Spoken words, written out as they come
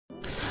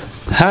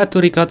How to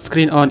record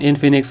screen on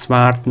Infinix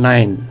Smart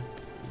 9.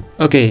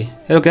 Okay,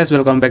 hello guys,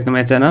 welcome back to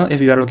my channel.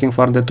 If you are looking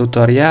for the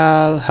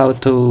tutorial how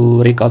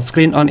to record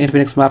screen on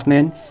Infinix Smart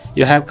 9,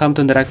 you have come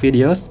to the right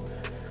videos.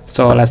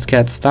 So let's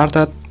get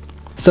started.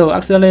 So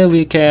actually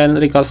we can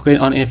record screen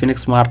on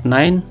Infinix Smart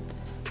 9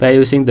 by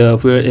using the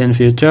built-in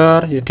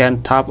feature. You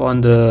can tap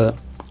on the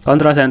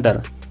control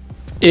center.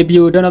 If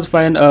you do not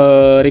find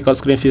a record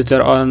screen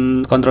feature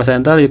on control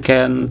center, you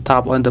can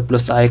tap on the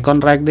plus icon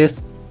like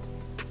this,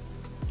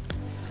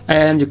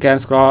 and you can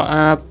scroll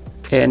up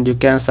and you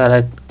can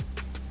select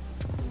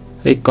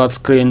record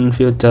screen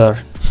feature.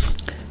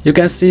 You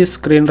can see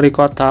screen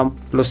record thumb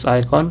plus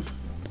icon,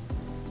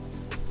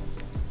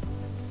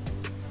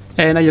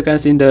 and you can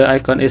see the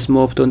icon is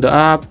moved to the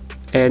up,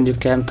 and you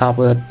can tap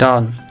it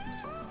down.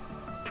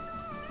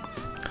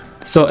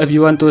 So if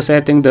you want to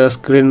setting the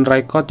screen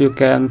record, you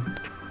can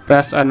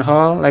press and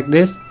hold like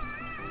this,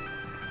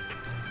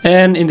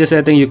 and in the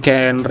setting you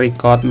can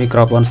record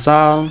microphone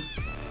sound,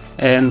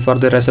 and for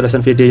the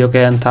resolution video you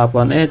can tap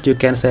on it. You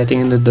can setting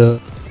into the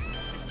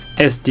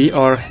SD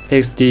or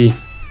HD,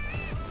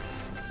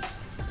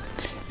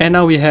 and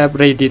now we have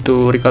ready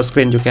to record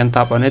screen. You can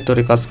tap on it to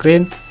record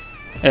screen,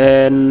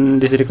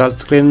 and this record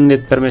screen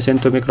need permission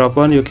to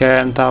microphone. You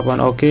can tap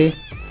on OK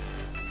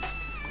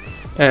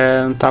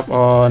and tap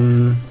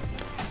on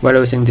while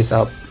using this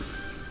up,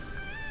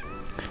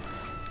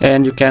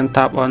 and you can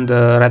tap on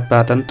the red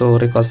button to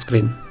record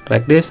screen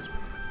like this.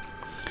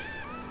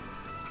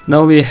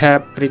 Now we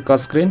have record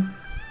screen,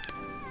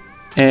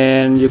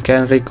 and you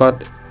can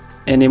record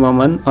any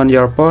moment on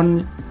your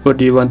phone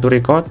what you want to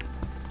record.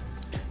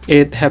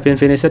 It have been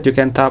finished. You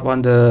can tap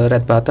on the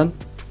red button,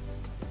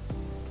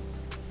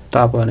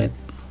 tap on it.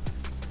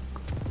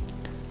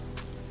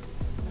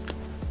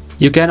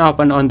 You can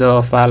open on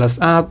the Files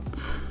app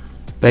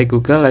by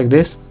Google like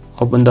this.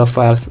 Open the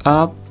Files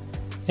app,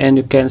 and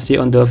you can see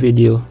on the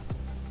video.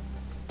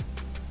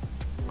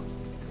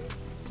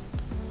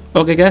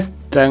 Okay guys,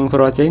 thanks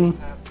for watching.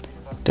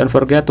 Don't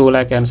forget to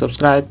like and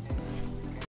subscribe.